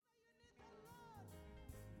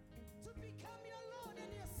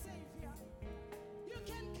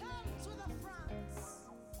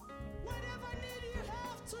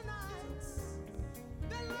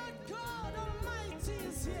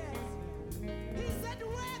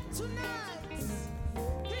tonight.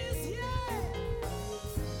 He's here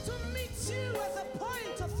to meet you at the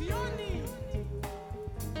point of your need.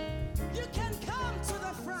 You can come to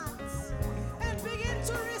the front and begin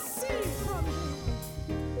to receive from him.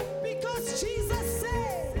 Because Jesus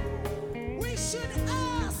said we should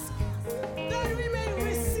ask that we may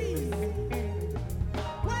receive.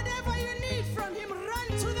 Whatever you need from him, run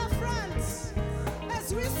to the front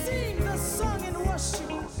as we sing the song in worship.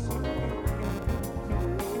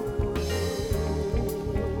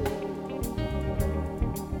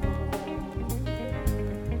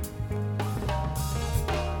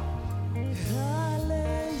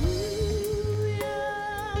 Hallelujah.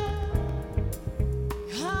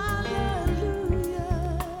 Hallelujah.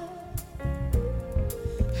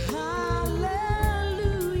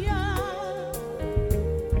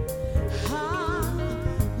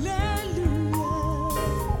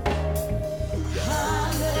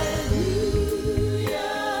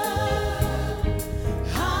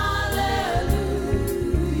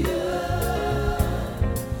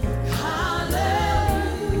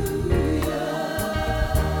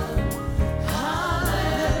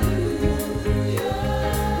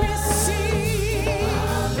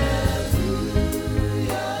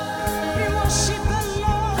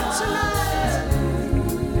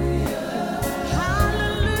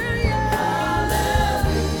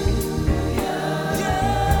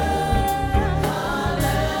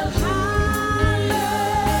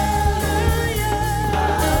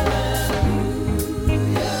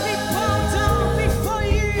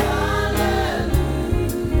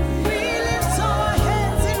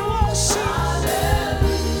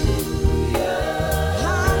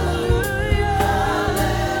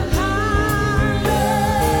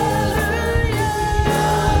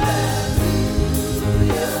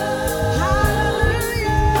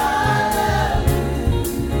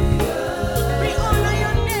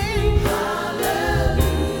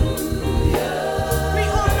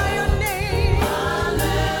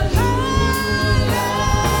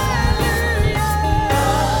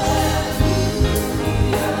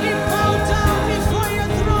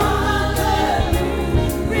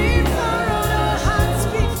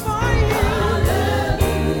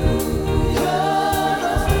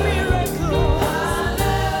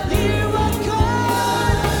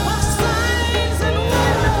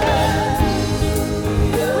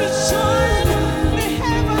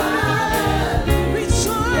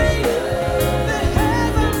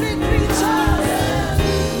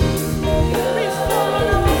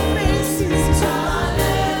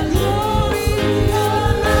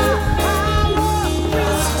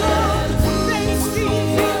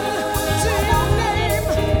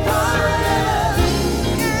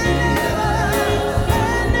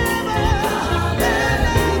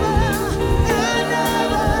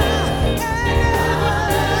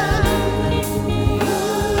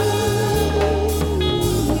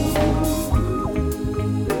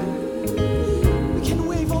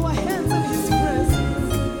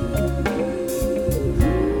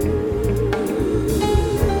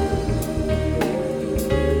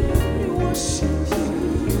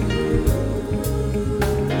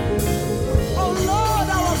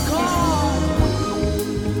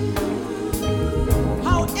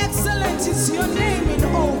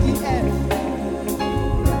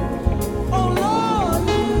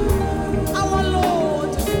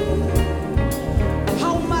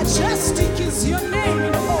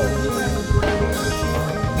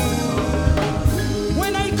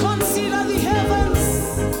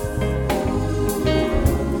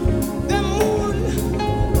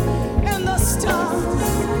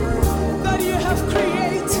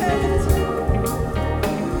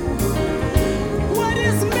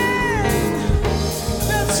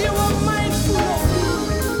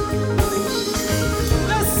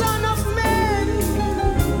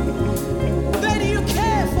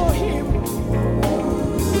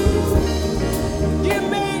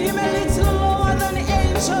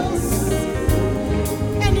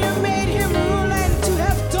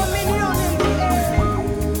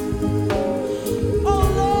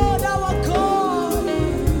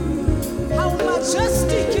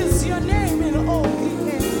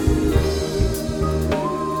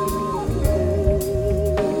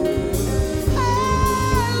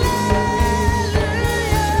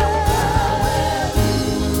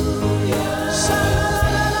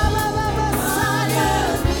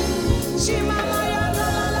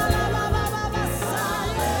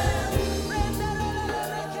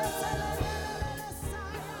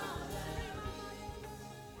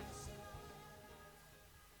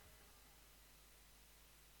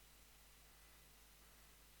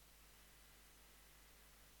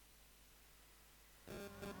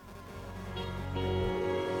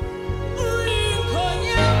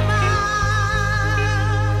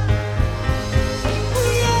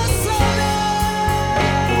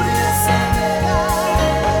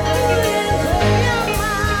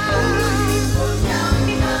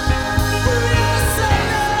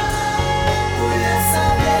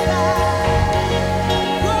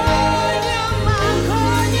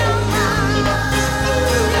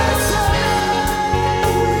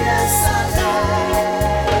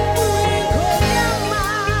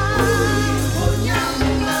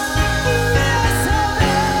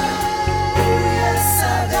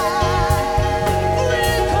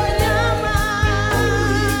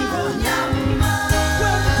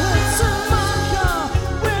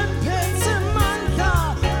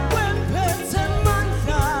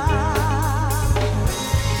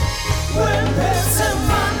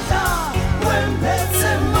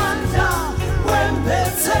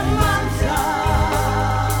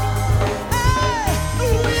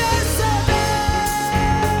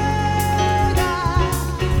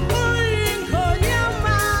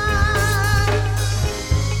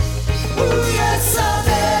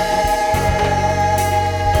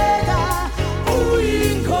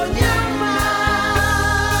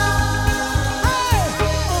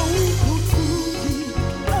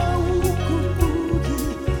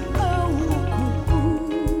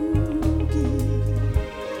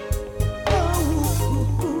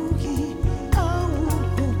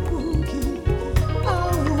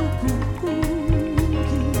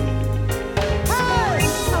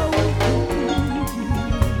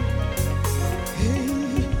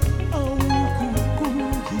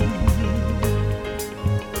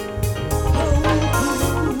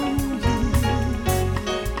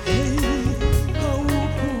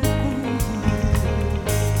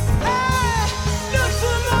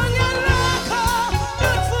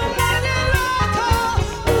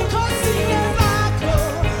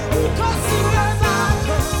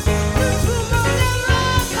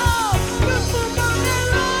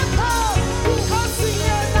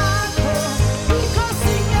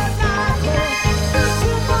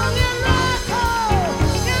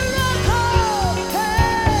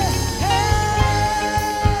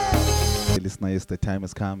 yes, the time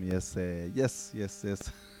has come. Yes,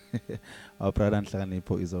 yes. Our brother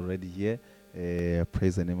Nhlakanipho is already here.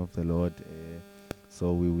 Praise the name of the Lord.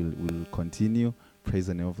 So we'll continue. Praise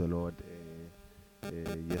the name of the Lord.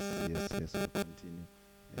 Yes. We'll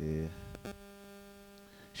continue.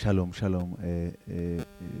 Shalom. Shalom,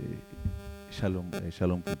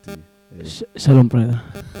 Puti. Shalom, brother.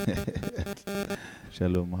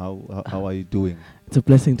 Shalom. How are you doing? It's a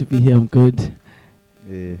blessing to be here. I'm good.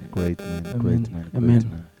 Great man. Amen. Great man.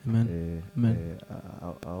 Amen. Amen. Amen.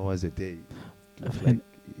 How was your day? I've Like had-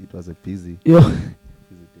 it was a busy Yeah.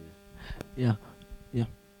 day. Yeah.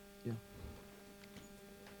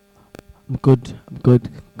 I'm good.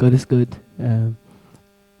 God is good.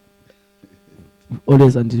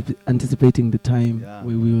 Always anticipating the time Yeah.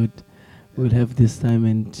 where we would have this time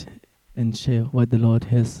and share what the Lord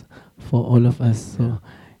has for all of us. So Yeah.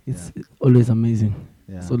 it's always amazing.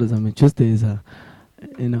 Yeah. It's always amazing. Tuesdays are,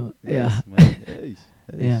 yeah. Yes, man. Hey.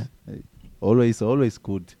 Yeah. Hey. Always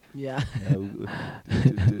good. Yeah.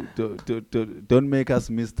 Don't make us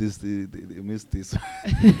miss this. Miss this.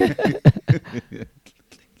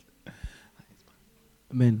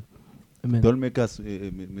 Amen. Don't make us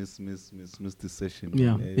miss this session.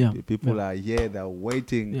 Yeah, yeah, People yeah. are here. They're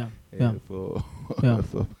waiting. Yeah. Yeah. For Yeah.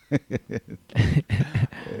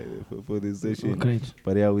 for this session. Great.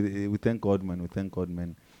 But yeah, we thank God, man.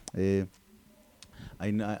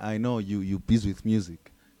 I know you busy with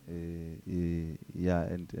music. Yeah,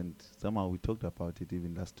 and somehow we talked about it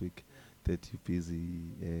even last week that you're busy,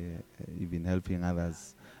 even helping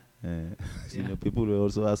others. You know, people were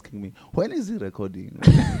also asking me, when is he recording?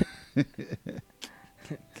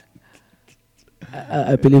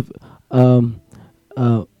 I believe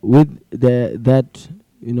with that,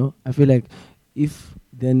 you know, I feel like if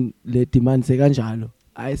then le demand sekanjalo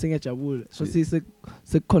hayi sengiyajabula so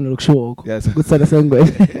sekukhona lokushiwo Yes. kusala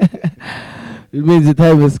sengwele. It means the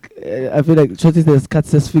time is I feel like short is cut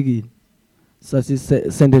sesifikile sathi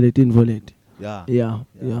sendele tinvo leti. Yeah. Yeah.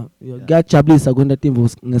 Yeah. Kuyajabulisa kwenta timvo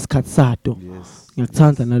ngesikhathi sato. Yes.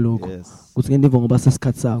 Ngiyakuthanda nalokho. Yes. Kuthi ngento ngoba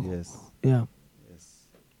sesikhathi sakho. Yes. Yeah. Yes.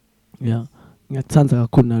 Yeah. Ngiyakuthanda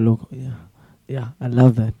kakhulu nalokho. Yeah. I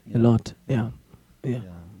love that a lot. Yeah.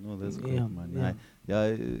 No, that's great, Yeah, man. yeah.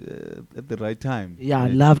 At the right time. Yeah, I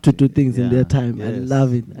love to do things in their time. I Yes,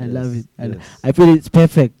 love it. yes, yes. I feel it's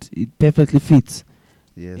perfect. It perfectly fits.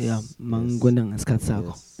 Yes. Yeah. yes, Mangikwenda ngesikhathi sakho.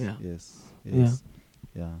 yes, Yeah. Yes.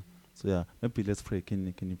 Yeah. So yeah, maybe let's pray. Can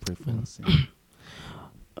you pray for us?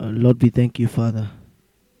 Lord, we thank you, Father,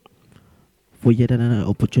 for yet another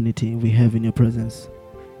opportunity we have in your presence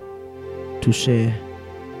to share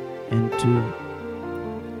and to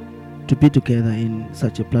be together in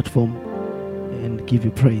such a platform and give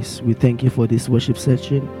you praise. We thank you for this worship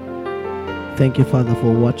session. Thank you, Father,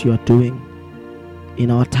 for what you are doing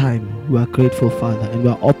in our time. We are grateful, Father, and we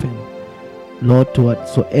are open, Lord, to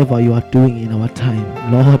whatsoever you are doing in our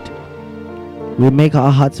time. Lord, we make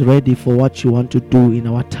our hearts ready for what you want to do in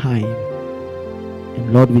our time.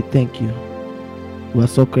 And Lord, we thank you. We are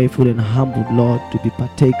so grateful and humbled, Lord, to be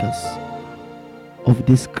partakers of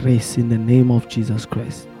this grace in the name of Jesus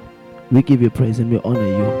Christ. We give you praise and we honor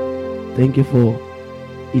you. Thank you for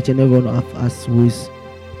each and every one of us who is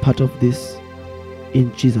part of this.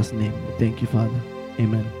 In Jesus' name, we thank you, Father.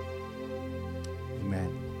 Amen. Amen.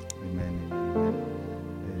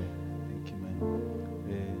 Thank you, man.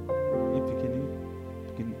 If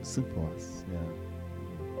you can sing for us,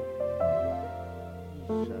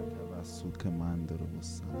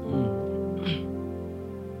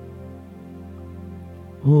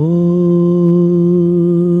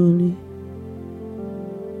 Holy,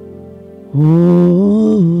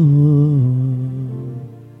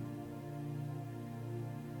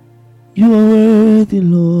 you are worthy,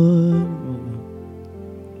 Lord.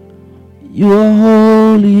 You are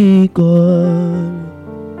holy, God,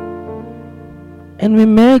 and we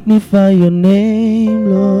magnify your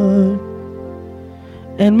name, Lord,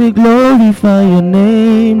 and we glorify your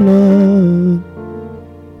name, Lord.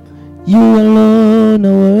 You alone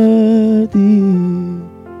are worthy.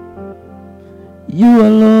 You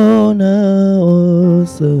alone are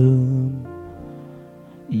awesome.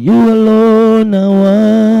 You alone are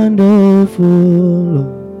wonderful.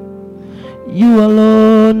 You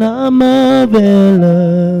alone are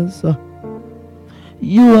marvelous.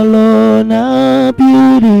 You alone are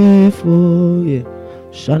beautiful. Yeah.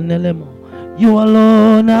 Shanelemo. You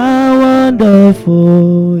alone are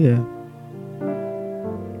wonderful. Yeah.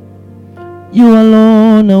 You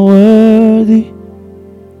alone are worthy.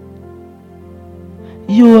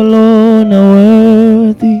 You alone are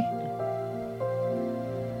worthy.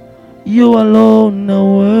 You alone are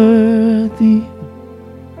worthy.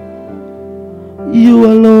 You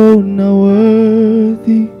alone are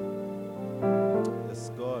worthy.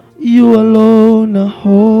 Yes, God. You alone are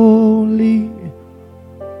holy.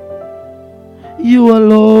 You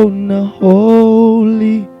alone are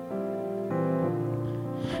holy.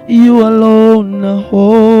 You alone are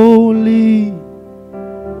holy.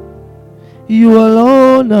 You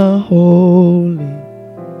alone are holy.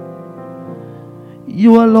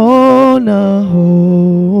 You alone are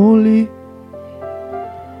holy.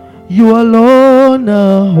 You alone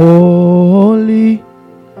are holy.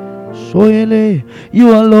 Shoyele,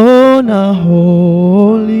 you alone are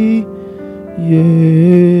holy. Yeah,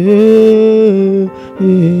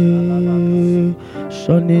 yeah.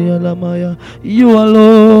 Shani Alamaya, you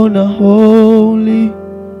alone are holy.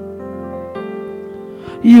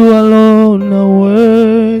 You alone are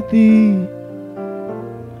worthy.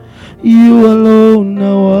 You alone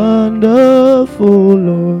are wonderful,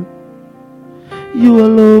 Lord. You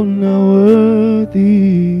alone are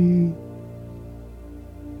worthy.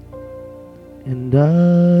 And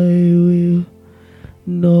I will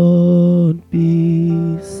not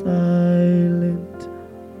be silent.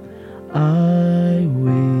 I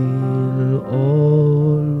will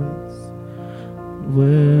always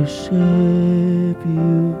worship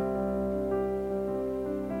you.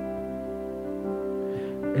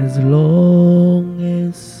 As long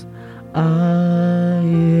as I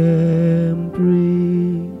am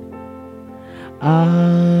breathing,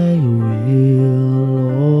 I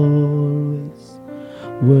will always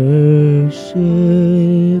worship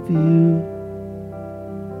you.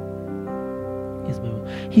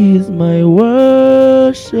 He is my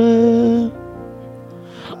worship,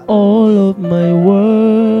 all of my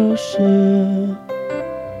worship.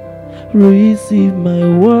 Receive my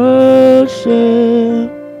worship,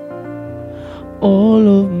 all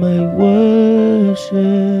of my worship.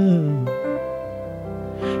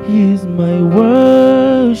 He is my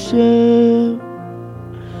worship,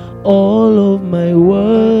 all of my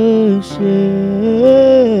worship.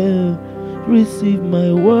 Receive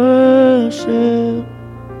my worship,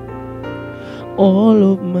 all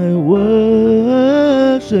of my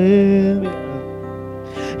worship.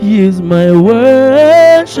 He is my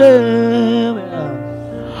worship,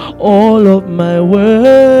 all of my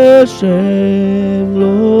worship,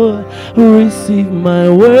 Lord. Receive my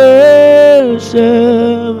worship,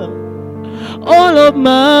 all of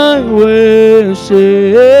my worship.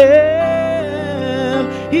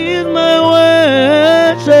 He is my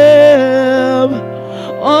worship,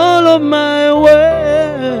 all of my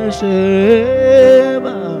worship.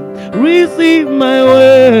 Receive my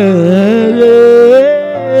worship,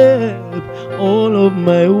 all of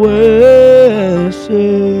my worship.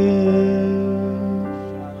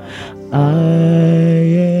 I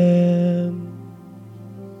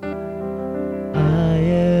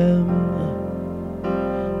am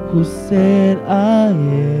who said I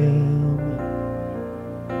am.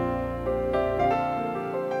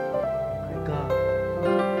 My God.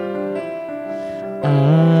 I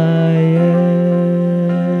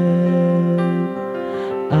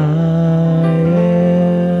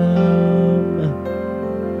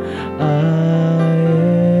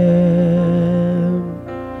am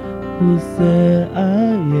who said I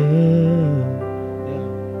am.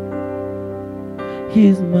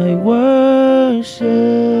 He's my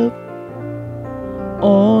worship,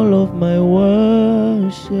 all of my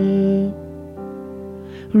worship.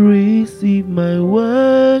 Receive my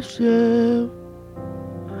worship,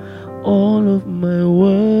 all of my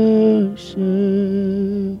worship.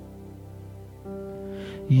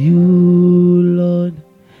 You, Lord,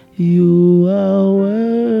 you are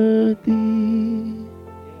worthy,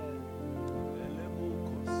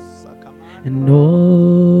 and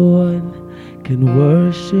no one can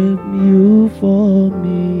worship you for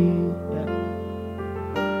me.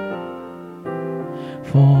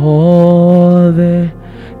 For all the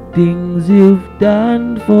things you've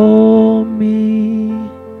done for me,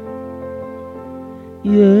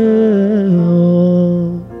 yeah,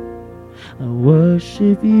 I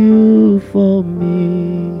worship you for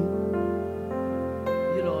me.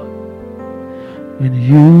 And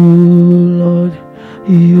you, Lord,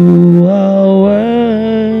 you are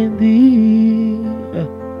worthy,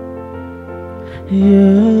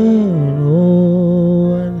 yeah,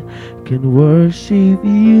 no one can worship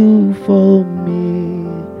you for me.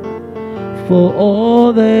 For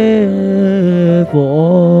all that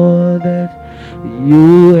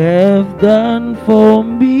you have done for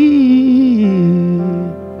me,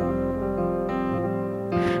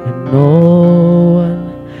 and no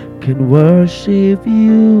one can worship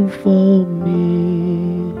you for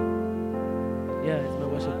me. Yeah, it's my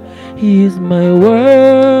worship. He is my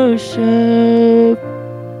worship,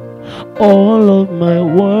 all of my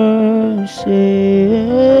worship.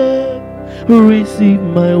 Receive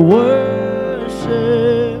my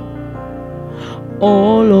worship,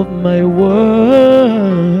 all of my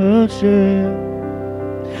worship.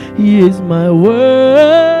 He is my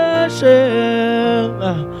worship,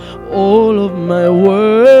 all of my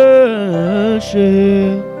worship.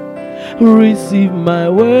 Receive my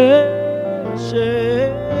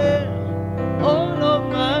worship, all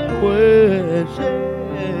of my worship.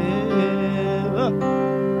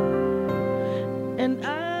 And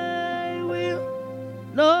I will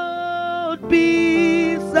not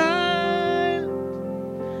be silent.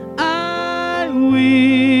 I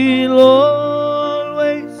will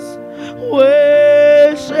always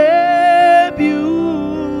worship you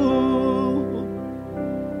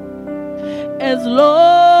as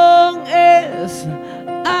long as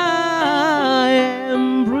I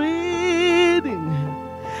am breathing.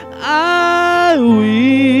 I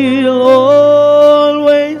will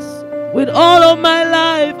always, with all of my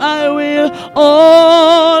life, I will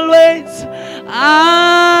always,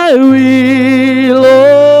 I will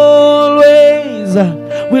always,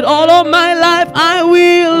 with all of my life, I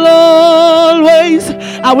will always,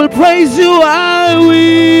 I will praise you, I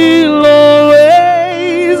will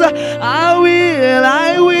always, I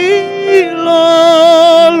will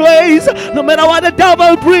always, no matter what the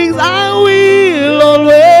devil brings, I will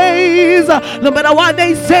always, no matter what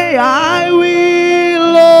they say, I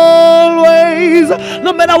will always,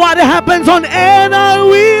 no matter what happens on air, I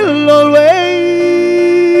will always,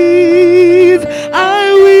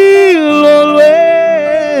 I will always,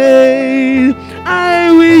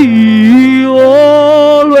 I will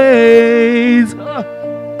always.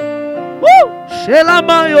 Woo!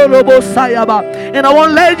 And I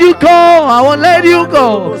won't let you go. I won't let you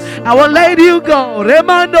go. I won't let you go.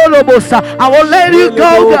 Remando Lobosa. I won't let you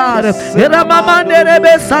go, God. I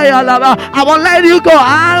won't let you go.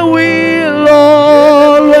 I will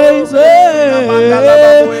always.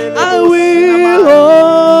 I will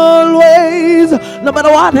always. No matter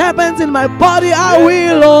what happens in my body, I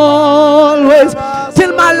will always.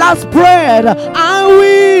 Till my last breath, I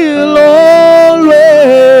will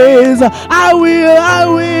always. I will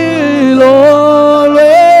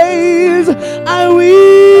always. I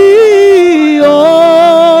will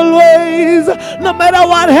always. No matter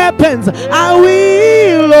what happens, I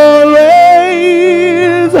will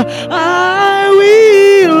always. I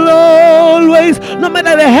will always. No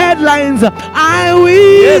matter the headlines, I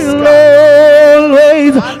will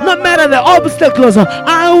always. No matter the obstacles,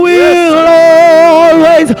 I will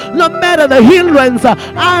always. No matter the hindrance,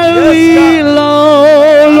 I will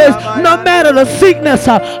always. No matter the sickness,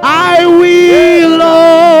 I will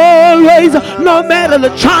always. No matter the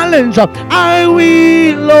challenge, I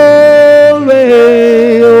will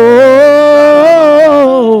always.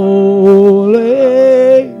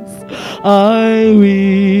 I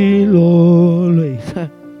will always.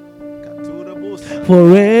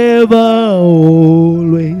 Forever,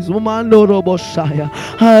 always.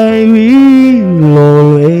 I will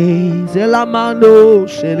always. Elamando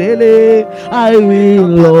shelele. I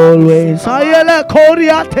will always. Ayele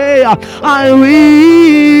koriatea. I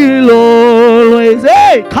will always.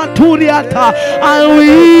 Hey, katuriata. I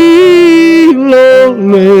will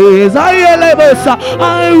always. Ayele bosa.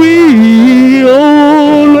 I will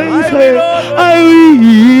always. I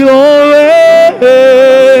will always.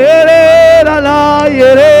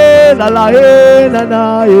 La la na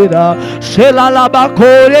na ira shela la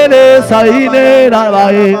bakore le saine na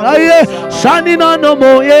bae aye shani no no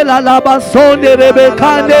mo ela la basonde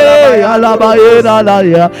rebekande ala bae la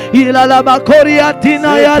ya ila la bakori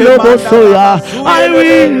atina ya lobosoya. I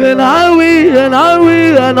will and I will and I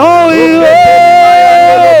will and I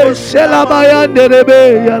will shela bayande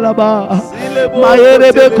rebe ya la ba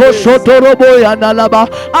mayerebe koshotorobo ya na la ba.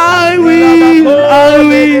 I will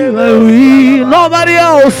nobody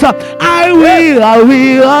else. I will.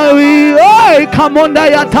 Hey, come on,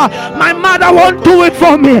 Dayata. My mother won't do it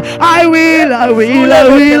for me. I will.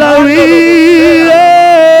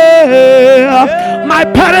 My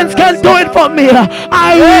parents can't do it for me.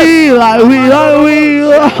 I will.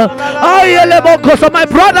 So my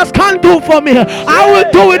brothers can't do for me. I will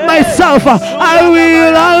do it myself. I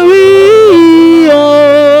will always.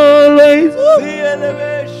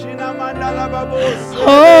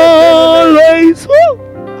 Always.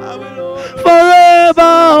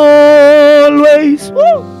 Forever, always.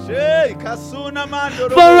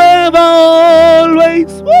 Forever,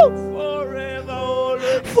 always.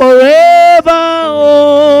 Forever,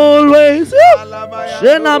 always.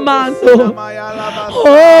 Shenamando.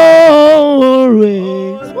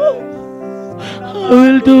 Always.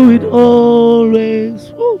 will do it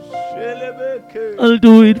always. Woo. I'll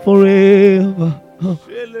do it forever.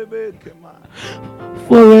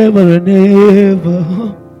 Forever and ever.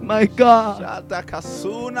 My God.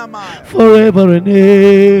 Forever and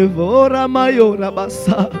ever. Oh, Ramayo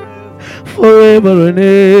Rabasa. Forever and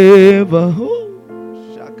ever. Oh.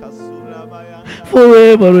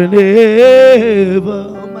 Forever and ever.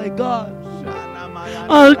 Oh, my God.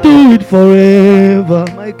 I'll do it forever.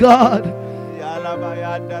 My God.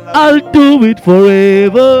 I'll do it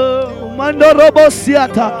forever.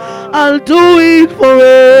 Mandorobosiata. I'll do it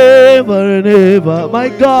forever and ever. My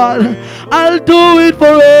God. I'll do it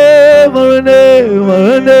forever and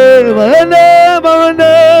ever and ever and ever and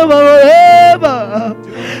ever and ever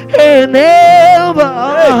and ever.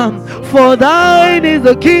 For thine is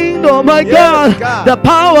the kingdom, my God, the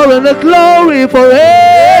power and the glory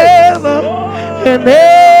forever and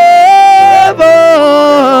ever.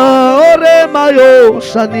 Ore mayo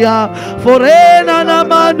shania forena na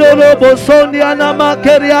mando robo sonia na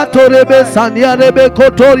makeria torebe sania rebe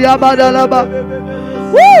kotoria badalaba.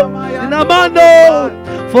 Woo! Namando,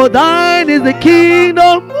 for thine is the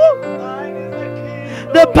kingdom,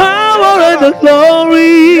 the power and the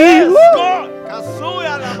glory,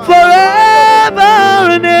 forever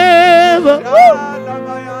and ever,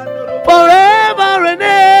 forever and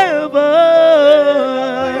ever,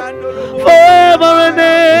 forever and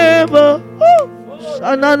ever.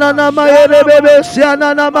 Anana mayerebe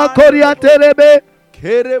sianana makoria terebe.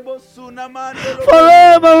 Forever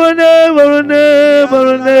and ever and ever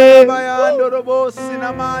and ever.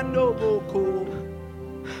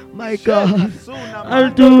 My God, I'll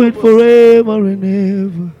do it forever and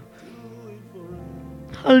ever.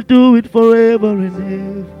 I'll do it forever and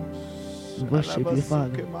ever. Worship you,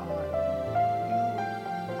 Father. My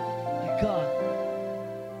God.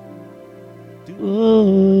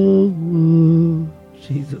 Oh,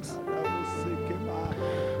 Jesus.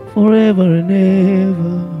 Forever and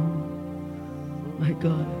ever. My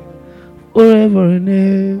God. Forever and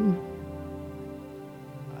ever.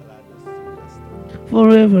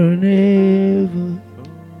 Forever and ever.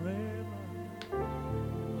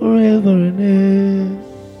 Forever and ever.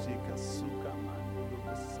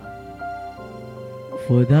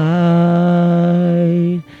 For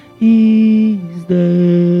thine is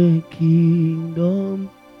the kingdom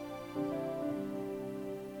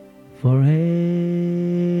forever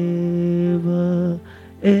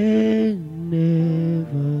and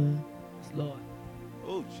ever. Lord.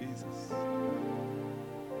 Oh, Jesus.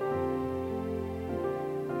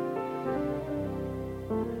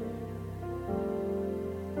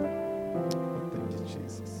 Thank you,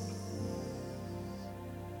 Jesus.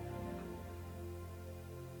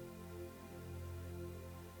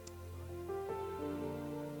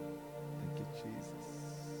 Thank you, Jesus.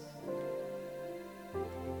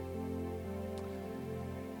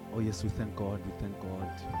 Oh, yes, we thank God. We thank God.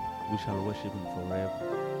 We shall worship Him forever.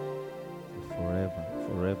 Forever.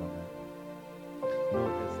 Forever, man. You know,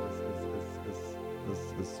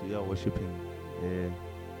 as we are worshiping,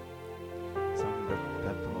 something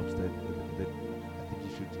that perhaps that I think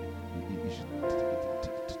you should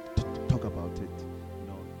talk about it. You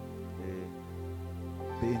know,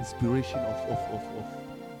 the inspiration of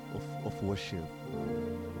worship.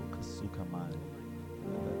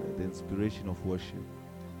 The inspiration of worship.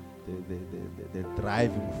 The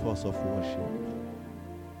driving force of worship.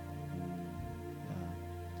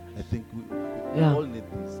 I think we all need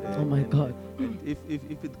this. Oh my God. If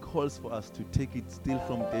it calls for us to take it still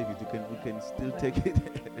from David, we can still take it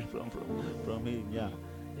from him. Yeah.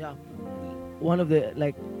 Yeah. One of the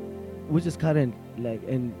which is current,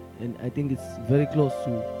 and I think it's very close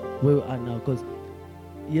to where we are now, because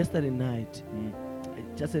yesterday night,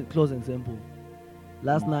 just a close example.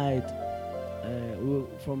 Last night, we were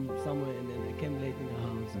from somewhere, and then I came late in the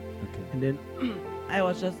house, and then I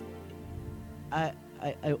was just I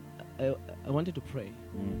wanted to pray.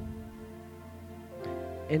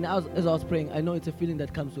 And as I was praying, I know it's a feeling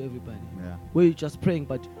that comes to everybody. Yeah. Where you're just praying,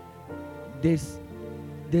 but there's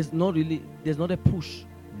not a push.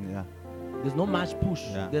 Yeah. There's not much push.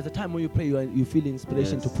 Yeah. There's a time when you pray, you feel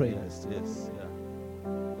inspiration to pray. Yes. Yeah.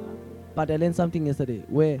 But I learned something yesterday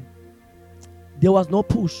where there was no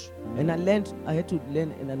push, and I had to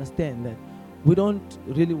learn and understand that we don't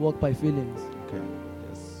really walk by feelings. Okay.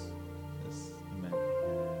 Yes.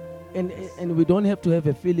 Amen. And we don't have to have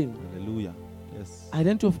a feeling. Hallelujah. Yes. I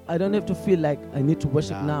don't have to feel like I need to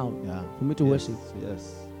worship now for me to worship.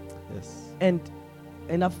 Yes. And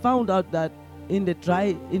I found out that in the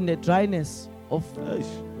dryness of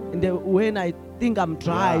when I think I'm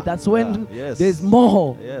dry, that's when there's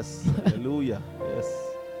more. Yes. Hallelujah. Yes.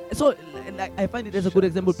 So like I find it as a good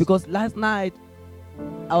example because last night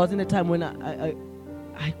I was in a time when I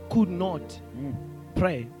could not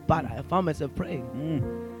pray, but I found myself praying,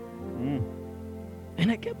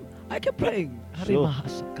 and I kept praying. Sure.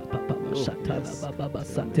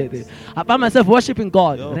 I found myself worshiping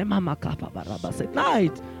God. Yo. At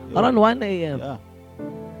night, around 1 a.m. Yeah.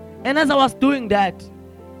 And as I was doing that,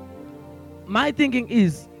 my thinking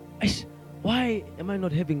is, "Eish, why am I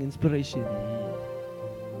not having inspiration?"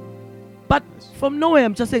 But from nowhere,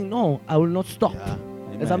 I'm just saying, no, I will not stop. Yeah. As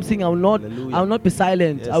Amen. I'm saying, I will Hallelujah. not be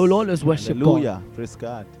silent. I will always worship Hallelujah. God. Praise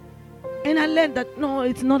God. And I learned that no,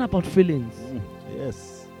 it's not about feelings.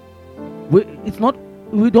 Yes.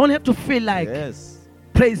 We don't have to feel like Yes.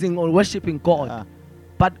 praising or worshiping God. Yeah.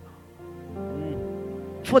 But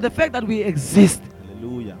for the fact that we exist,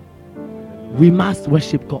 Hallelujah. we must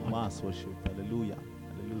worship God. Must worship. Hallelujah.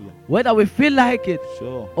 Hallelujah. Whether we feel like it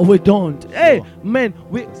Sure. or we don't. Hey, man,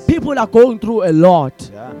 people are going through a lot.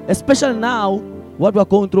 Yeah. Especially now, what we're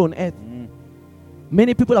going through on earth.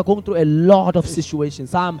 Many people are going through a lot of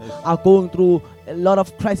situations. Some are going through a lot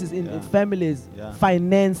of crisis in families,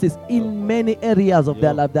 finances, in many areas of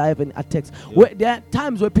their life. They have been attacks. Where there are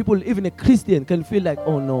times where people, even a Christian, can feel like,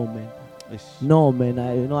 oh no, man, no, man.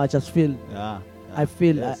 I just feel. Yeah. I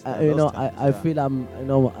feel. Yes, I those times, feel. I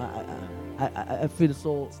feel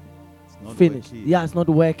so It's not finished. working. Yeah, it's not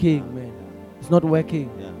working, man. It's not working.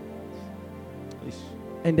 Yeah. Ish.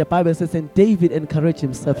 And the Bible says, and David encouraged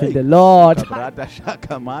himself in the Lord. Brother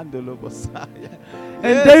Shaka Mandolo Bosaya.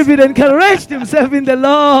 And David encouraged himself in the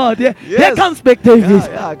Lord. Yeah. Here Yes. comes back David.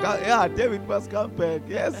 Yeah, David must come back.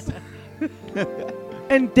 Yes.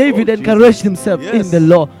 And David Oh, encouraged Jesus. himself Yes. in the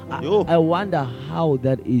Lord. Yo. I wonder how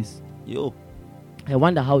that is. Yo. I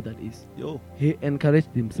wonder how that is. Yo. He encouraged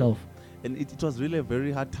himself. And it was really a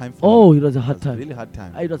very hard time for Oh, him. it was a It hard was time. really hard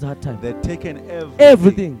time. It was a hard time. They'd taken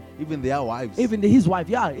Everything. Even their wives. Even his wife.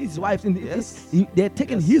 Yeah, his wife. Yes. They had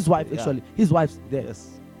taken Yes. his wife, Yeah. actually. His wife's there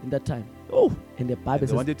Yes. in that time. Oh. And the Bible And they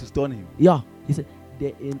says, wanted to stone him. yeah, he said,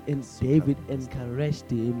 and David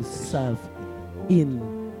encouraged himself in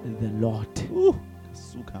the Lord. Ooh.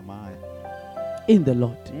 Sukamaya. In the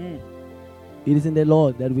Lord. It is in the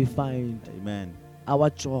Lord that we find Amen. our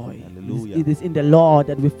joy. Hallelujah. It is in the Lord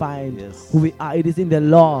that we find Yes. who we are. It is in the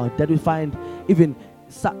Lord that we find even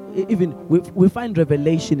we find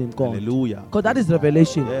revelation in God. Hallelujah. Because that is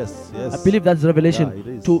revelation. Yes, yes. I believe that's revelation. Yeah,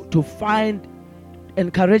 it is. To find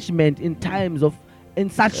encouragement in times of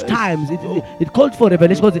such Yes. times. Oh. It called for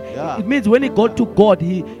revelation because Yeah. it means when he got to God,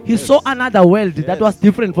 he Yes. saw another world that Yes. was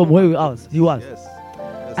different from where he was. Yes. Yes.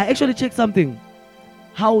 I actually checked something.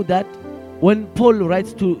 How that when Paul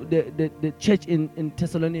writes to the church in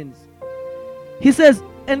Thessalonians, he says,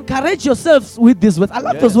 encourage yourselves with this words. I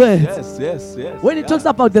love those words. Yes. When he talks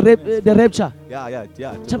about the rapture, Yeah.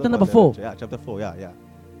 Chapter number 4. Yeah, chapter 4. Yeah.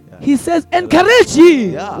 he says, encourage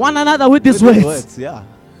ye Yeah. one another with these With words. Yeah.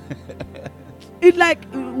 It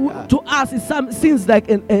like to us it seems like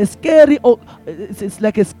a scary it's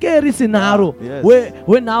like a scary scenario Yes.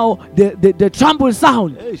 where now the trump will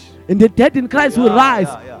sound Ish. and the dead in Christ will rise.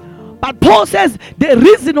 Yeah. But Paul says the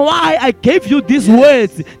reason why I gave you these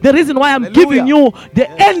words, the reason why I'm Hallelujah. giving you the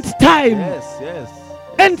end time, Yes.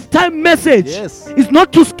 end time message Yes. is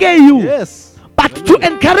not to scare you, Yes. but to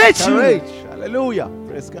encourage you. Courage. Hallelujah.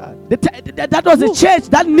 Praise God. That was a church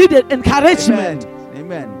that needed encouragement.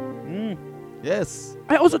 Amen. Yes.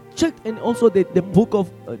 I also checked, and also the book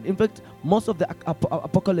of, in fact, most of the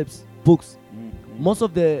apocalypse books, most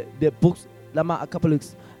of the books, Lama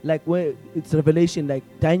Apocalypse, like where it's Revelation, like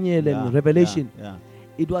Daniel and Revelation, Yeah.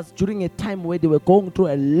 it was during a time where they were going through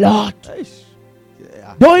a lot. Ish.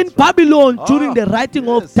 Yeah. Though in That's right. Babylon, during the writing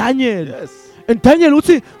of Yes. Daniel, Yes. and Daniel would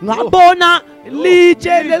say, ngabona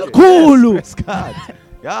litshe lelikhulu. Praise God.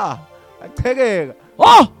 Yeah. Achekeka.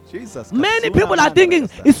 Oh, Jesus. many Kasula people are manda thinking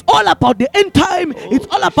basa. it's all about the end time. It's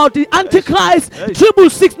all about the Antichrist, Eish.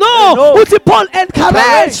 666. No, No. Uthi Paul encourage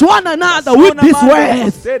Correct. one another with Kasuna these manda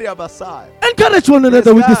words. baseria basaya. Encourage one Praise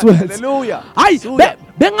another with these God. words. Hallelujah. Hayi Suya.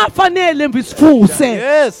 bengafanele mfisifuse.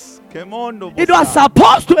 Yes. Kemondo It was bosa.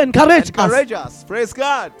 supposed to encourage us. Encourage us. Praise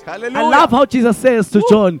God. Hallelujah. I love how Jesus says to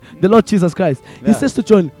John, the Lord Jesus Christ. He Yeah. says to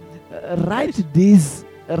John, write these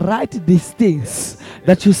things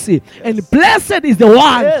that you see, and blessed is the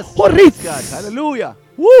one Yes. who Praise reads. God. Hallelujah.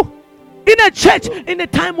 Woo! In a church, in a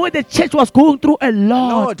time where the church was going through a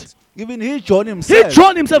lot. Lord, even he John himself. He,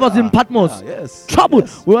 John himself was in Patmos. Yes. Trouble.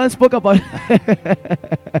 Yes. We once spoke about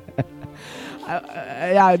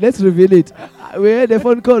yeah, let's reveal it. We had a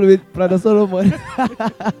phone call with Brother Solomon.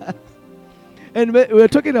 And we were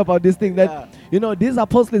talking about this thing that, Yeah. you know, these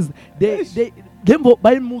apostles, they Yes.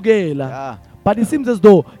 bayimukela. Yeah. But it seems as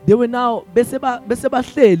though they were now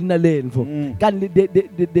besebahleli nalendvo. Kanti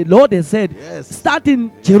the Lord has said, Yes. start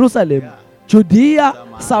in Jerusalem, Yeah. Judea,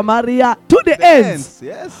 Samaria, to the ends.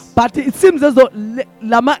 Yes. But it seems as though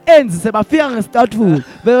lama ends sebafika ngestatful.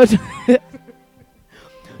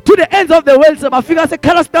 To the ends of the world sebafika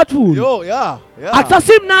sekhala statful. Yo, yeah. Yeah.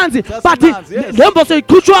 Akusasimnanzi, but Akusasimnanzi, yes. lembo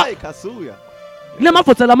seyiqhutshwa Hayi, Kasuya.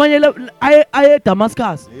 lemafutha lamanye aye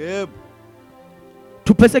Damascus Yep.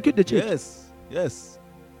 to persecute the church. Yes. Yes.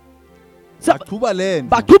 So- Baqhuba le ndlu.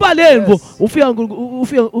 Baqhuba lembo Yes.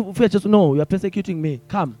 ufika just no, you are persecuting me.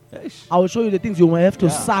 Come. Eish. I will show you the things you will have to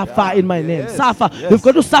Yeah, suffer yeah, in my name. yes, Suffer. yes. You've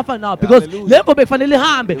got to suffer now because Hallelujah. lembo bekufanele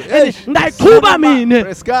ihambe. Eish. Ngayiqhuba mina.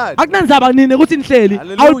 Praise God. Akunandzaba nini ukuthi nihleli. I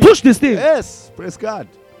will Hallelujah. push this thing. Yes. Praise God.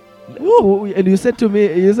 And you said to me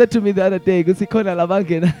the other day, ukuthi khona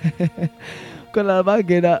labangena khona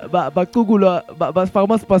labangena bacukulwa bafaka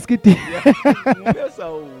amasibhasikidi.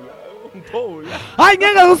 Hayi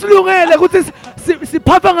ngeke usilungele ukuthi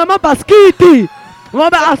siphapha ngamabhasikidi.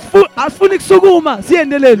 Ngoba asifuni kusukuma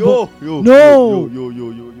siyendeleni. Yo, yo, No. yo, yo,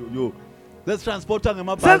 yo, yo, yo, yo. Let's transporter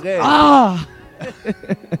ngemabhakede.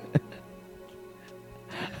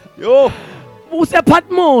 Yo.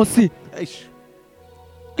 Usepatmos Eish.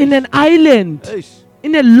 in an island, Eish.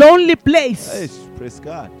 in a lonely place. Eish. Praise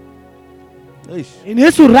God. Eish. And he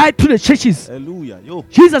has to write to the churches. Hallelujah. Yo.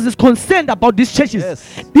 Jesus is concerned about these churches.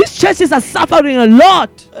 Yes. These churches are suffering a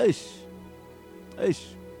lot. Eish. Eish.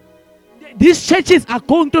 These churches are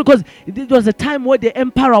going through because it was a time where the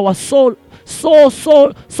emperor was so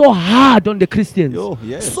hard on the Christians. Yo,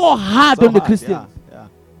 yes. So hard So on the hard, Christians. Yeah.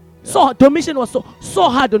 So Domitian was so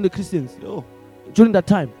hard on the Christians Yo. during that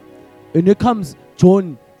time. And here comes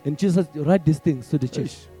John and Jesus write these things to the church.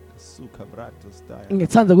 Eish. Suka brato style.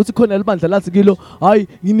 Ngithanda ukuthi khona libandla lathi kilo hayi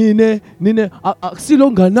nine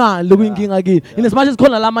akusilo nganani lokuyinkinga kini in as much as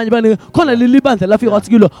khona lamanye bani khona leli bandla lafika wathi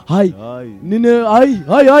kilo hayi Hayi. nine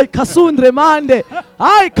hayi Kasundre mande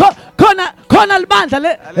hayi khona libandla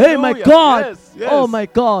le hey my Hallelujah. God Yes, yes. oh my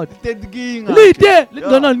God Tenkinga. lide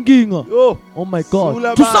linganani inkinga Yo. oh my God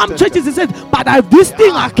Sula to some bandla. churches he said but I have this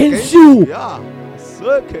thing against you Yeah.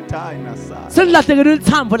 Sekhetha inasa. selilahlekelwe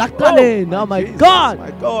lithambo lakuqaleni oh my Jesus, God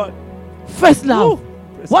My God. first love Woo.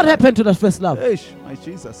 Praise what God. happened to that first love Eish, my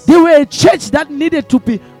Jesus. They were a church that needed to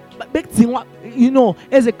be,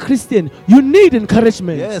 as a Christian, you need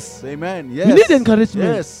encouragement. Yes, amen. Yes. You need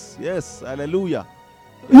encouragement. Yes, yes. Hallelujah.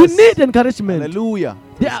 You Yes. need encouragement. Hallelujah.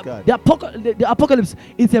 Praise God. The Apocalypse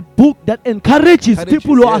is a book that encourages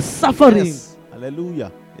people who are Yes, suffering. Yes.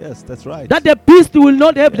 Hallelujah. Yes, that's right. That the beast will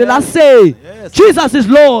not have the last say. Yes. Jesus is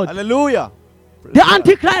Lord. Hallelujah. Praise The God.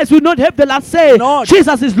 Antichrist will not have the last say. Not.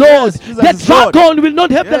 Jesus is Lord. Yes, Jesus The is Lord. dragon will not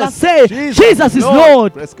have the Yes, last say. Jesus is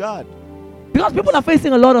Lord. Praise God. Because people are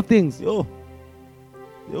facing a lot of things. Yo.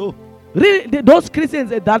 Yo. Really, those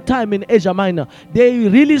Christians at that time in Asia Minor, they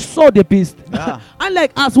really saw the beast. Yeah.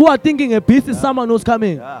 Unlike us who are thinking a beast is someone who's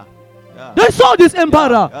coming. Yeah. Yeah. They saw this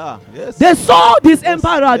emperor. Yeah. Yes. They saw this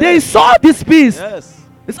emperor. They Yes. saw this beast. Yes.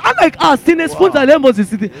 It's unlike us. Thina sifunza lembo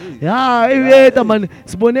sisithi. Ya, yeta man.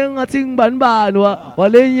 Sibone ngathi ngibani bani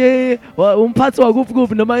walenye umphathi wakuphi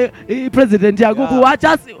kuphi noma president yakuphi.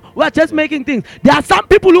 We are just making things. There are some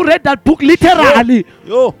people who read that book literally.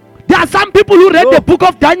 Yo. There are some people who read Yo. the book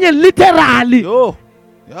of Daniel literally. Yo.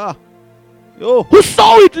 Yeah. Yo. Who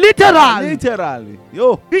saw it literally. Literally.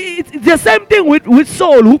 Yo. It's the same thing with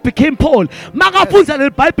Saul who became Paul. Makafunza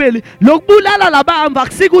leBhayibheli lokubulala labahamba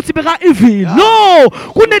kusika uthi beka evil. Yeah. No,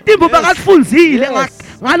 kunetimbo Yes. bakazifunzile Yes.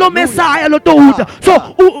 ngalo Messiah lo Tohuta.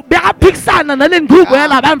 So bekaphikisana nale ngqubo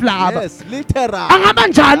yalabantu laba. Yes, literal. Angaba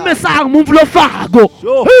njani Messiah ngumuntu lofako?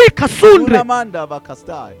 Sure. Hey Kasundre. Unamanda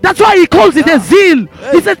bakastai. That's why he calls it a zeal.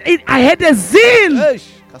 Hey. He said I had a zeal. Eish,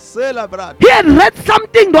 kasela brat. He had read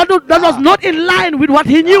something that was not in line with what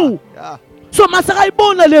he knew. Yeah. So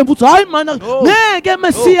masakayibona le mfuthu hayi mana No. ngeke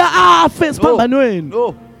Messiah afe esiphambanweni.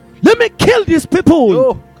 No. Let me kill these people.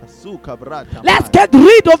 Yo. Kasuka brat. Let's get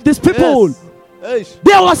rid of these people. Yes. Eish.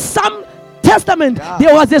 There was some testament. Yeah.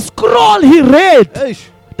 There was a scroll he read Eish.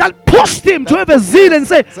 that pushed him to have a zeal and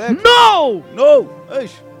say, Exactly. no, No. Eish.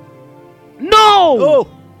 no. No.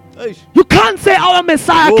 Eish. You can't say our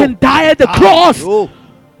Messiah No. can die at the cross. Yo.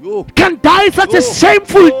 Yo. Can die such No. a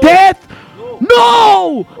shameful No. death. No.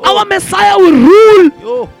 No. Our Messiah will rule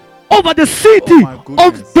Yo. over the city Oh my goodness.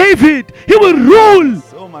 of David. He will rule.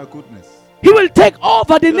 Oh my goodness. He will take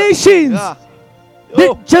over the nations. Yeah. The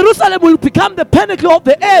Yo. Jerusalem will become the pinnacle of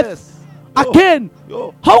the earth Yes. Yo. again.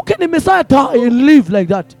 Yo. How can the Messiah die and live like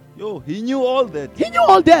that? Yo. He knew all that. He knew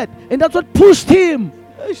all that, and that's what pushed him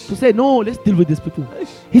to say, no, let's deal with these people. Eish.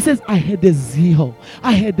 He says, I had the zeal.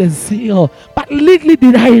 I had the zeal. But little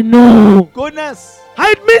did I know. Goodness.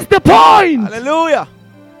 I missed the point. Hallelujah.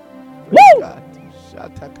 Woo! God.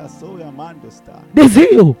 Shatakasoya mandostar. The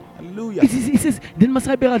zeal. Hallelujah. He says, then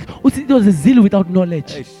Messiah Berat, it was a zeal without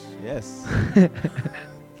knowledge. Eish. Yes.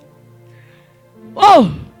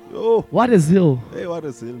 Oh, Oh. what a zeal. Hey, what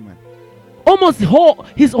a seal, man. Almost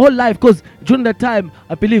his whole life, because during that time,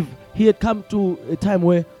 I believe he had come to a time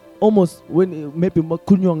where almost when maybe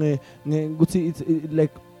makunyong it's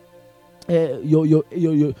like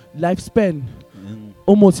your lifespan,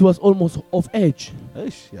 almost he was almost of age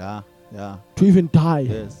Eish. Yeah. Yeah. to even die.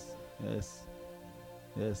 Yes. Yes.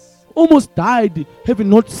 Yes. Almost died, having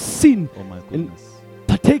not seen Oh my and goodness.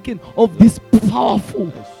 partaken of this powerful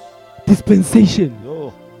Eish. dispensation.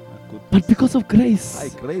 Yo. My goodness. But because of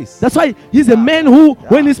grace. By grace. That's why he's a man who,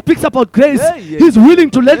 when he speaks about grace, Yeah, yeah. he's willing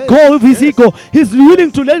to let Yes, go of his yes. ego. He's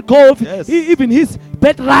willing to let go of Yes. even his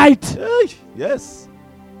birthright. Eish. Yes.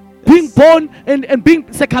 Being Yes. born and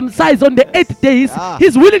being circumcised on the 8th day. Yeah.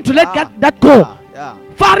 He's willing to let Yeah. that go. Yeah. Yeah.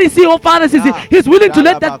 Pharisee or Pharisees, Yeah. he's willing to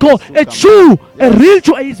let that go. A Jew, a Yes. real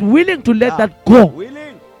Jew, is willing to let Yeah. that go.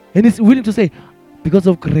 Willing. And he's willing to say, because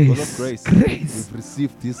of grace. Because of grace. Grace. We've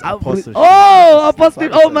received this I've re- apostleship. Oh, Yes, apostle!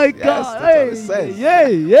 that's what Oh it my says. Yes, God! that's what it says.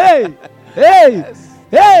 Hey, hey, hey, Yes.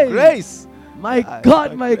 hey! Grace. My Ah, God,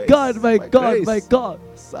 by my grace, God, my by God, grace. my God!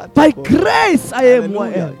 Sata By Koro. grace I am what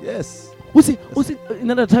I Hallelujah. am. Yes.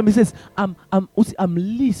 Another time he says, I'm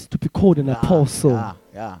least to be called an apostle. Yeah.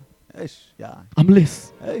 Yeah. Eish. Yeah. I'm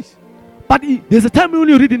less. Eish. But there's a time when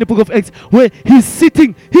you read in the book of Acts where he's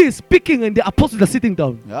sitting, he is speaking, and the apostles are sitting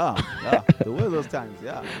down. Yeah. Yeah. There were those times.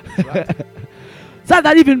 Yeah. That's right. So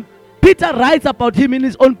that even Peter writes about him in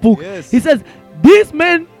his own book. Yes. He says, this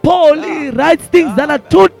man, Paul, he Yeah. writes things that are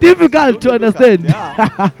too difficult to understand.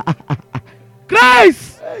 Yeah.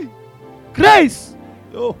 Grace! Hey. Grace!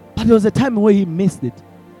 Yo. But there was a time where he missed it.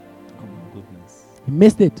 Oh my goodness. He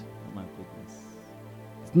missed it. Oh my goodness.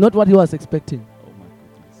 It's not what he was expecting. Oh my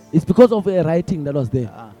goodness. It's because of a writing that was there.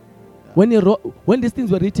 Yeah. When these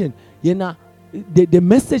things were written, the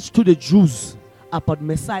message to the Jews about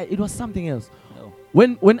Messiah, it was something else. Oh.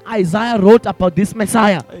 When Isaiah wrote about this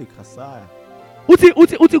Messiah, Hey, Kasaya. uthi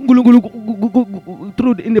Nkulunkulu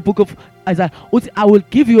through in the book of Isaiah, uthi, I will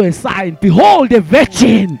give you a sign. Behold, a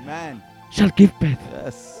virgin Man. shall give birth.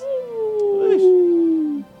 Yes.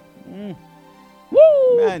 Woo. Mm.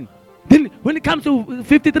 Man. Then when it comes to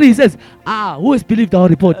 53, he says, who has believed our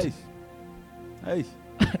report? Hey. Hey.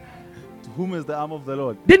 To whom is the arm of the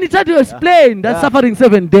Lord? Then he tried to explain that Yeah. suffering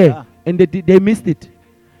 7 there, Yeah. and they missed it.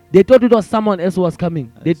 They thought it was someone else who was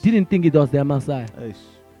coming. They Yes. didn't think it was their Messiah. Hey.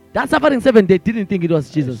 That suffering 7, they didn't think it was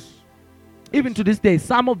Jesus. Even to this day,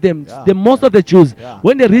 some of them, Yeah. most of the Jews, Yeah.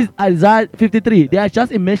 when they read Isaiah 53, they are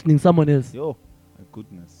just imagining someone else. Yo. My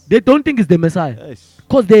goodness. They don't think it's the Messiah. Hey.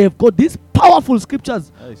 Because they have got these powerful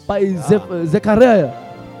scriptures Hey. by Yeah. Zechariah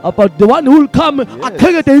about the one who will come.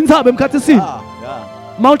 Yes. Yeah.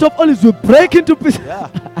 Mount of Olives will break into pieces. Yeah.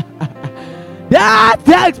 That's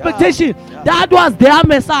their expectation. Yeah. That was their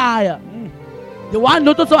Messiah. The one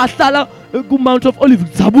not also ahlala ku Mount of Olives,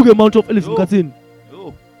 zabuke Mount of Olives Yo. mkhathini.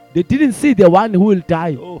 Yo. They didn't see the one who will die.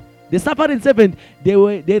 Yo. The suffering servant, they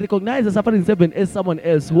recognized the suffering servant as someone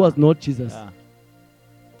else who was not Jesus. Yeah.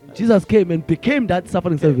 Jesus came and became that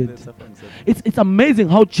suffering Okay, servant. the suffering servant. It's amazing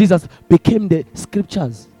how Jesus became the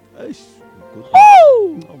scriptures. Eish. Good.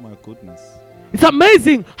 Oh! Oh my goodness. It's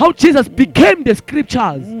amazing how Jesus became the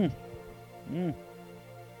scriptures. Mm. Mm.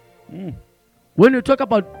 Mm. When you talk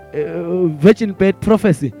about virgin birth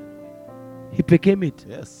prophecy, he became it.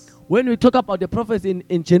 Yes. When we talk about the prophecy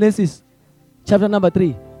in Genesis chapter number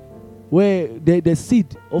 3, where the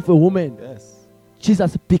seed of a woman, Yes.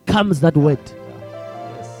 Jesus becomes that word.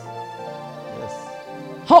 Yeah. Yes. Yes.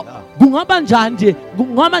 How Yeah. kungaba njani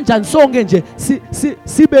sonke nje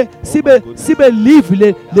sibe live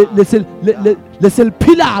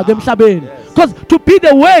leseliphila ke emhlabeni. Yes. Because to be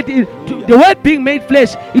the word, the word being made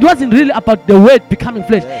flesh, it wasn't really about the word becoming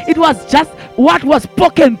flesh. Yes. It was just what was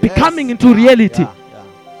spoken becoming into reality. Yeah.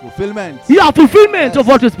 Yeah. Fulfillment. Yeah, fulfillment Yes. of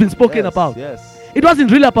what has been spoken Yes. about. Yes. It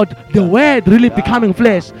wasn't really about the word really Yeah. becoming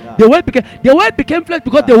flesh. Yeah. The word became flesh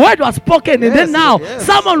because Yeah. the word was spoken, and Yes, then now yes,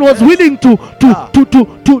 someone was yes. willing to Yeah.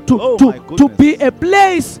 Oh, my to be goodness. a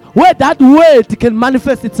place where that word can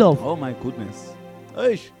manifest itself. Oh my goodness.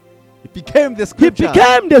 Eish. It became the He scripture.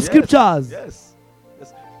 became the Yes. scriptures. Yes.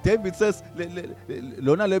 Yes. David says,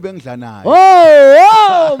 Lona lebengdlanayo.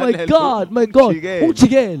 Oh my Hallelujah. God, my God. Ujikele.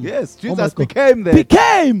 Ujikele. Yes, Oh my Jesus God. became there.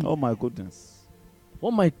 Became. Oh my goodness. Oh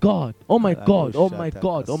my God. Oh my God. Oh my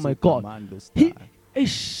God. Oh my God. He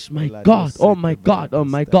Ish, my God, oh my God, oh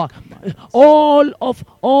my God. All of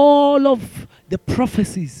the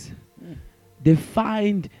prophecies, they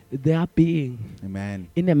find their being Amen.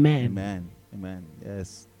 in a man. Amen. Amen.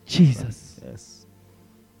 Yes. Jesus. Yes.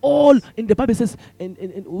 All in the Bible says, and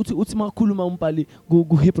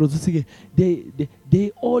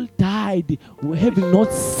they all died having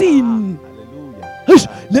not seen. Hallelujah. Ish,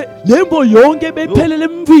 lembo yonke bephelele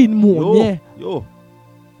emvini munye. Yo.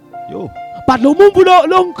 But lo muntu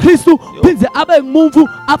lo ngKristu phinze abe ngumuntu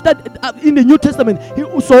after in the New Testament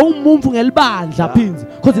so umuntu ngelibandla phinze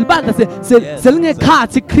because libandla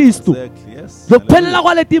selingekhathi Kristu. Exactly. Yes. Lokuphelela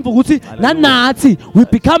kwaletimvu ukuthi nanathi we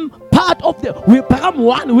become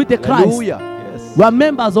one with the Christ. Hallelujah. Yes. We are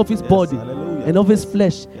members of his body. Hallelujah. And of his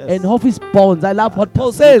flesh. Yes. And of his bones. I love what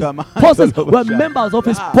Paul says. Paul says we are members of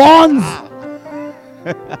his bones.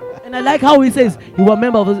 And I like how he says he was a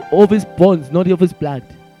member of his bones, not of his blood.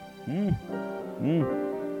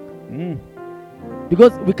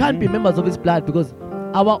 Because we can't be members of his blood because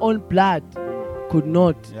our own blood could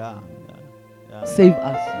not save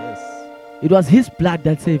us. Yes. It was his blood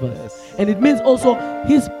that saved us. Yes. And it means also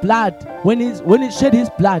his blood, when he shed his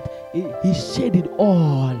blood, he shed it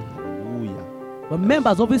all. Hallelujah. We're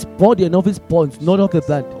members of his body and of his bones, not of the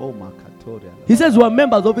blood. Oh my Katoria. He says we're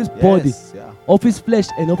members of his body, Yes. Yeah. of his flesh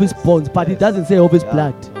and of his bones, but he doesn't say of his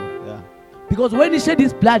blood. No, yeah. Because when he shed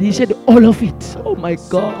his blood, he shed all of it. Oh my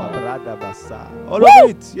God. All Woo! of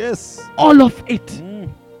it. Yes. All of it. Mm.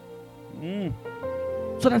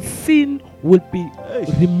 So that sin will be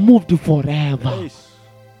Eish. removed forever. Eish.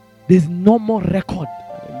 There's no more record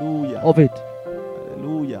Hallelujah. of it.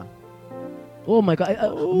 Hallelujah. Oh my God. I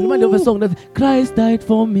remind of a song that Christ died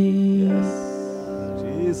for me. Yes.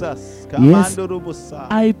 Jesus. Yes. Commando Rubusa.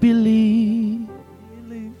 I believe.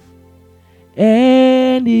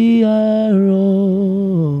 And he arose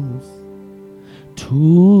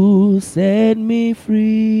to set me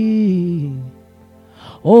free.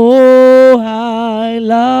 Oh, I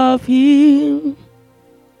love him.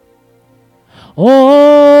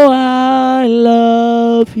 Oh, I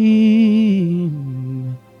love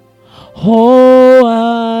him. Oh,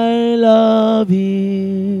 I love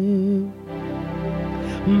him.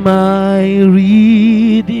 My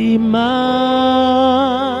Redeemer.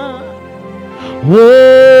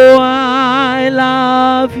 Oh, I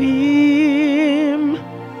love him.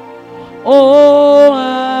 Oh,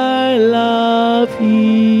 I love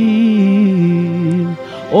him.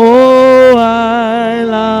 Oh, I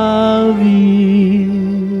love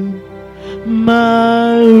him.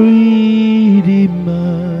 My Redeemer.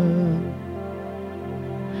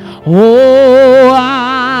 Oh,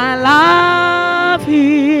 I love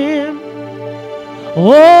him.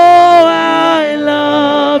 Oh, I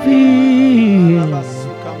love him.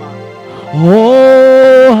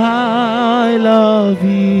 Oh, I love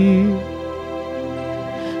him.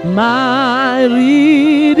 My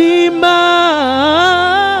Redeemer.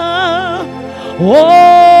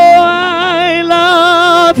 Oh, I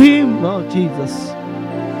love him. Oh, Jesus.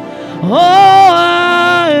 Oh,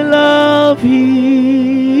 I love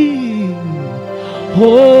him.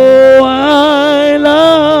 Oh, I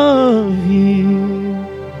love him.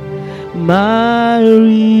 My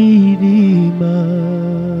Redeemer.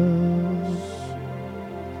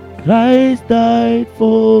 Christ died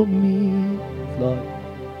for me, Lord.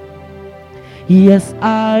 Yes,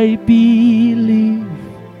 I believe,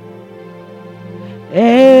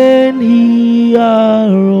 and he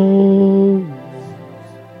arose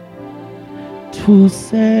to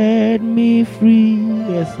set me free.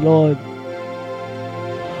 Yes, Lord.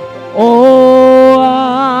 Oh,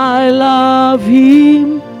 I love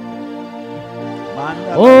him.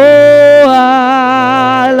 Oh,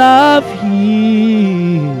 I love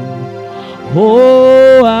him.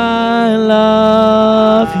 Oh, I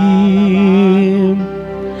love him.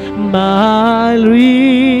 My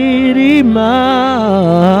Redeemer.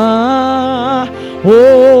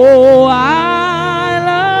 Oh, I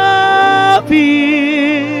love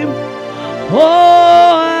him.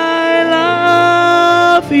 Oh, I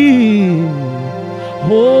love him.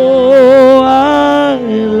 Oh, I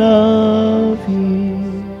love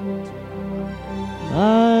him.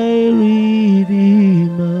 My Redeemer.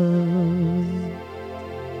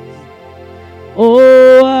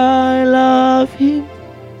 Oh, I love him.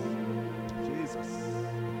 Jesus.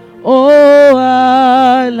 Oh,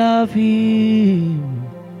 I love him.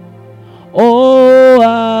 Oh,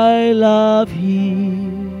 I love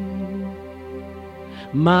him.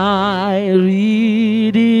 My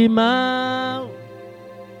Redeemer.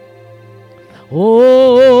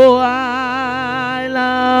 Oh, I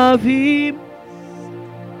love him.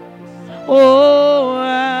 Oh,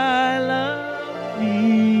 I love him.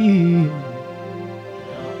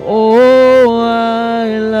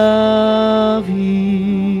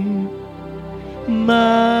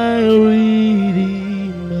 my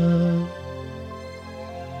Redeemer.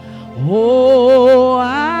 Oh,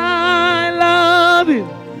 I love him.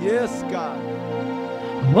 Yes, God.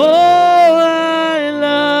 Oh, I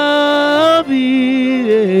love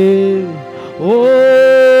him.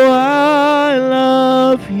 Oh, I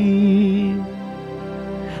love him.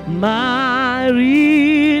 My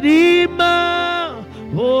Redeemer.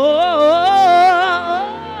 Oh,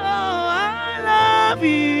 I love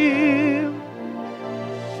him.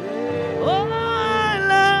 Oh, I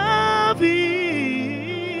love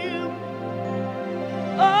him.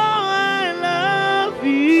 Oh, I love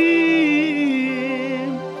him.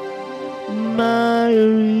 My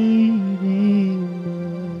Redeemer.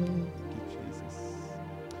 Thank you, Jesus.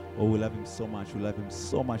 Oh, we love him so much. We love him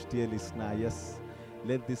so much, dear listener. Yes,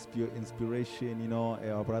 let this be your inspiration. You know,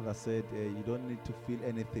 our brother said you don't need to feel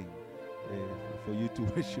anything for you to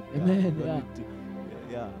worship God. Amen, You don't yeah. need to,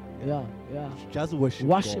 yeah. Yeah. Just worship,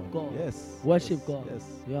 Worship God. Yes. Worship yes, God. Yes.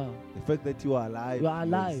 Yeah. The fact that you are alive. You are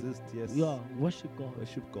alive. exist, yes. Yeah. Worship God.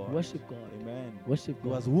 Worship God. Worship God. Amen. Worship He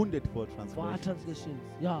God. was wounded for For our transgression. transgressions.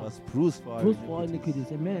 Yeah. Was bruised for Proof our for our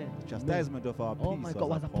iniquities. Amen. The chastisement of our peace Oh my God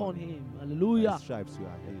was upon him. By Hallelujah. his stripes we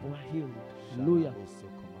are healed. We are healed. Hallelujah.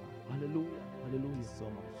 Shalabosokoma. Hallelujah. Thank you Hallelujah. so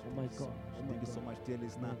much. Oh my Thank you so God. much. Oh my Thank you so God. much, dear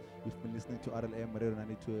listener. You've been listening to RLM Radio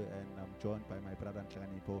 92, and I'm joined by my brother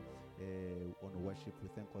Nhlanipo on worship. We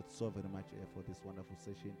thank God so very much for this wonderful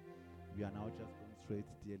session. We are now just going straight,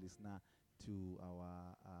 dear listener, to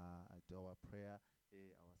our prayer.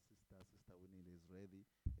 Our Sister Winnie is ready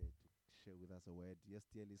to share with us a word. Yes,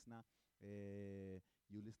 dear listener,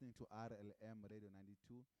 you're listening to RLM Radio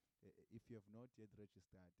 92. If you have not yet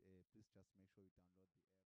registered, please just make sure you download the